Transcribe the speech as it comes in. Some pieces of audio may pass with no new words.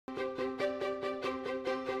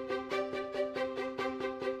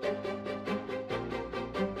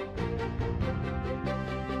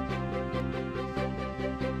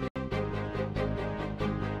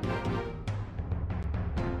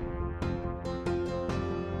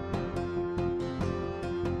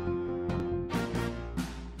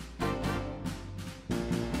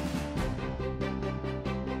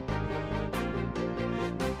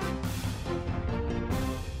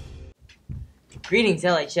Greetings,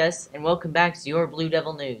 LHS, and welcome back to your Blue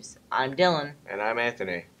Devil News. I'm Dylan. And I'm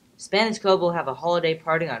Anthony. Spanish Club will have a holiday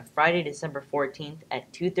party on Friday, December 14th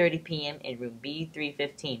at 2:30 p.m. in room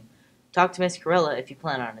B315. Talk to Miss Corella if you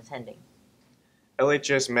plan on attending.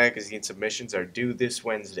 LHS magazine submissions are due this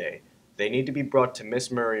Wednesday. They need to be brought to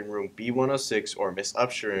Miss Murray in room B106 or Miss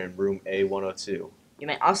Upshur in room A102. You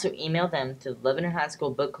may also email them to the Lebanon High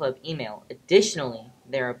School Book Club email. Additionally,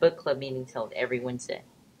 there are book club meetings held every Wednesday.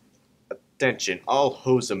 Attention, all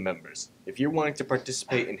HOSA members. If you're wanting to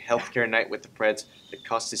participate in Healthcare Night with the Preds, the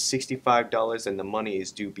cost is $65 and the money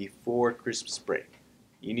is due before Christmas break.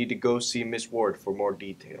 You need to go see Miss Ward for more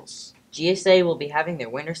details. GSA will be having their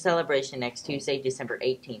winter celebration next Tuesday, December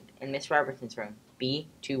 18th, in Miss Robertson's room,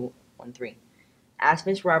 B213. Ask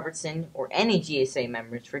Miss Robertson or any GSA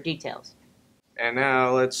members for details. And now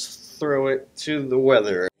let's throw it to the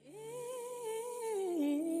weather.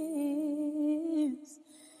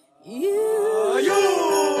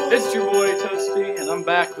 It's your boy Toasty, and I'm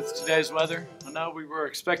back with today's weather. I know we were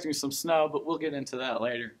expecting some snow, but we'll get into that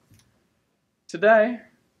later. Today,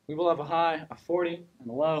 we will have a high of 40 and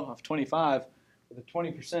a low of 25 with a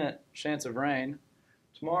 20% chance of rain.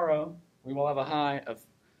 Tomorrow, we will have a high of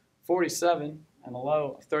 47 and a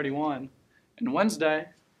low of 31. And Wednesday,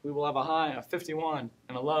 we will have a high of 51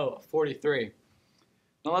 and a low of 43.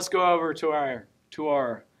 Now let's go over to our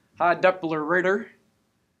high Doppler radar.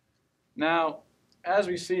 Now, as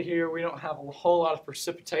we see here, we don't have a whole lot of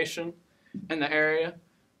precipitation in the area,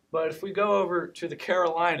 but if we go over to the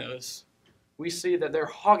Carolinas, we see that they're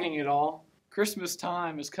hogging it all. Christmas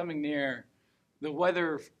time is coming near. The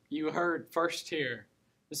weather you heard first here.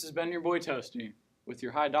 This has been your boy Toasty with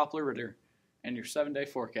your high Doppler radar and your 7-day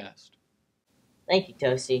forecast. Thank you,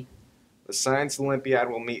 Toasty. The Science Olympiad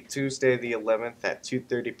will meet Tuesday the 11th at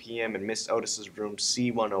 2:30 p.m. in Miss Otis's room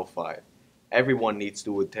C105. Everyone needs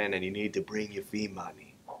to attend, and you need to bring your fee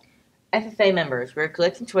money. FFA members, we're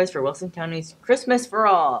collecting toys for Wilson County's Christmas for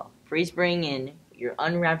All. Please bring in your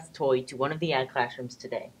unwrapped toy to one of the ad classrooms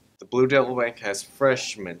today. The Blue Devil Bank has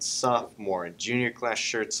freshman, sophomore, and junior class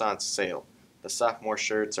shirts on sale. The sophomore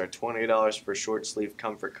shirts are $20 for short sleeve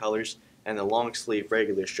comfort colors, and the long sleeve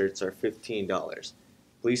regular shirts are $15.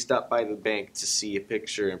 Please stop by the bank to see a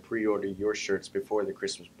picture and pre-order your shirts before the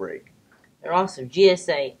Christmas break. There are also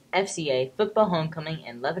GSA, FCA, Football Homecoming,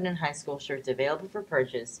 and Lebanon High School shirts available for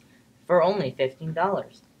purchase for only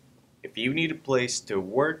 $15. If you need a place to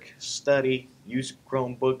work, study, use a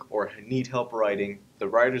Chromebook, or need help writing, the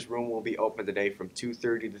writer's room will be open today from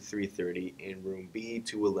 2:30 to 3:30 in room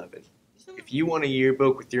B211. If you want a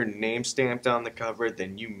yearbook with your name stamped on the cover,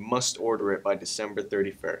 then you must order it by December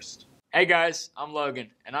 31st. Hey guys, I'm Logan,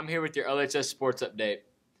 and I'm here with your LHS Sports Update.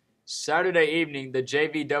 Saturday evening, the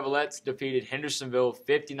JV Doublettes defeated Hendersonville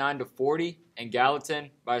 59-40 and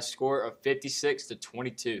Gallatin by a score of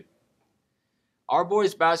 56-22. Our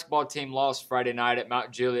boys basketball team lost Friday night at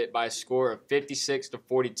Mount Juliet by a score of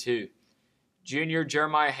 56-42. Junior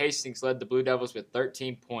Jeremiah Hastings led the Blue Devils with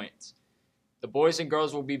 13 points. The boys and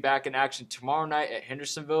girls will be back in action tomorrow night at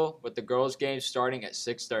Hendersonville, with the girls' game starting at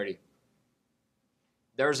 6:30.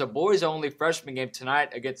 There's a boys-only freshman game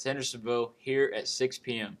tonight against Hendersonville here at 6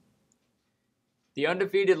 p.m. The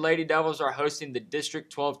undefeated Lady Devils are hosting the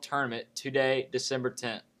District 12 tournament today, December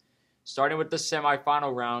 10th, starting with the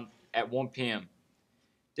semifinal round at 1 p.m.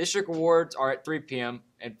 District awards are at 3 p.m.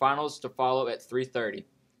 and finals to follow at 3:30.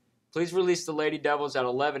 Please release the Lady Devils at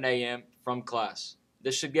 11 a.m. from class.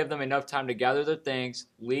 This should give them enough time to gather their things,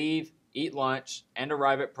 leave, eat lunch, and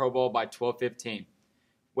arrive at Pro Bowl by 12:15.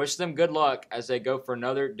 Wish them good luck as they go for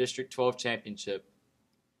another District 12 championship.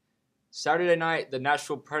 Saturday night, the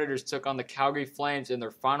Nashville Predators took on the Calgary Flames in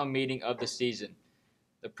their final meeting of the season.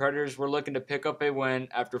 The Predators were looking to pick up a win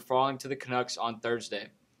after falling to the Canucks on Thursday.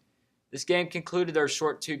 This game concluded their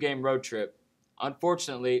short 2-game road trip.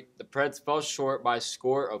 Unfortunately, the Preds fell short by a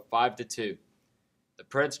score of 5-2. The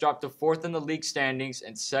Preds dropped to 4th in the league standings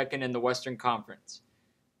and 2nd in the Western Conference.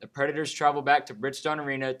 The Predators travel back to Bridgestone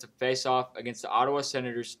Arena to face off against the Ottawa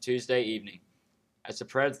Senators Tuesday evening, as the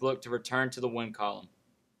Preds look to return to the win column.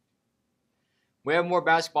 We have more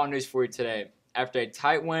basketball news for you today. After a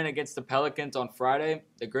tight win against the Pelicans on Friday,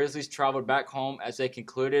 the Grizzlies traveled back home as they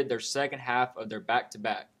concluded their second half of their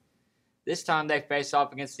back-to-back. This time they faced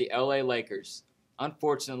off against the LA Lakers.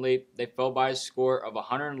 Unfortunately, they fell by a score of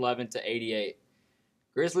 111-88.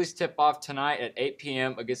 Grizzlies tip off tonight at 8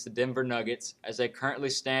 p.m. against the Denver Nuggets as they currently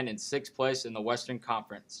stand in 6th place in the Western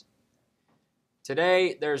Conference.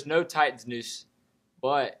 Today, there is no Titans news,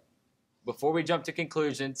 but before we jump to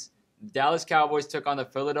conclusions, the Dallas Cowboys took on the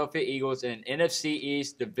Philadelphia Eagles in an NFC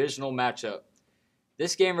East divisional matchup.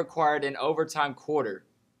 This game required an overtime quarter,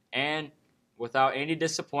 and without any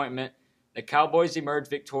disappointment, the Cowboys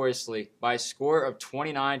emerged victoriously by a score of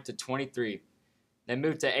 29-23. They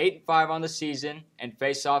moved to 8-5 on the season and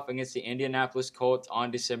face off against the Indianapolis Colts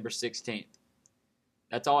on December 16th.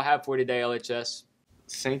 That's all I have for today, LHS.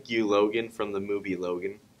 Thank you, Logan, from the movie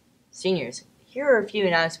Logan. Seniors, here are a few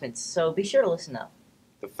announcements, so be sure to listen up.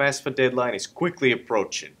 The FAFSA deadline is quickly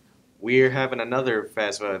approaching. We're having another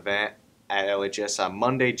FAFSA event at LHS on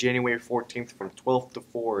Monday, January 14th from 12 to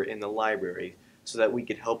 4 in the library so that we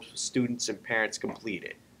can help students and parents complete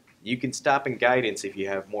it. You can stop in guidance if you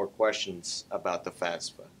have more questions about the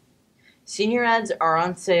FAFSA. Senior ads are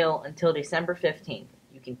on sale until December 15th.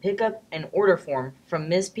 You can pick up an order form from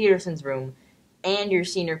Ms. Peterson's room, and your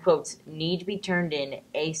senior quotes need to be turned in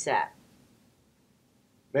ASAP.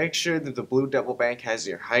 Make sure that the Blue Devil Bank has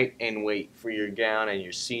your height and weight for your gown and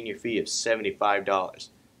your senior fee of $75.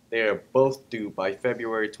 They are both due by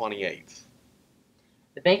February 28th.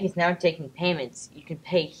 The bank is now taking payments. You can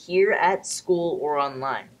pay here at school or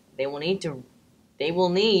online. They will need your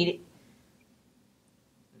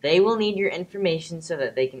information so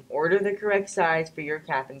that they can order the correct size for your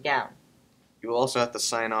cap and gown. You will also have to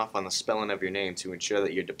sign off on the spelling of your name to ensure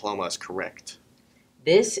that your diploma is correct.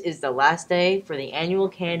 This is the last day for the annual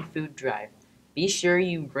canned food drive. Be sure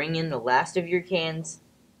you bring in the last of your cans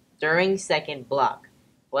during second block.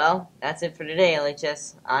 Well, that's it for today,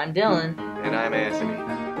 LHS. I'm Dylan. And I'm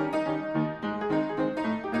Anthony.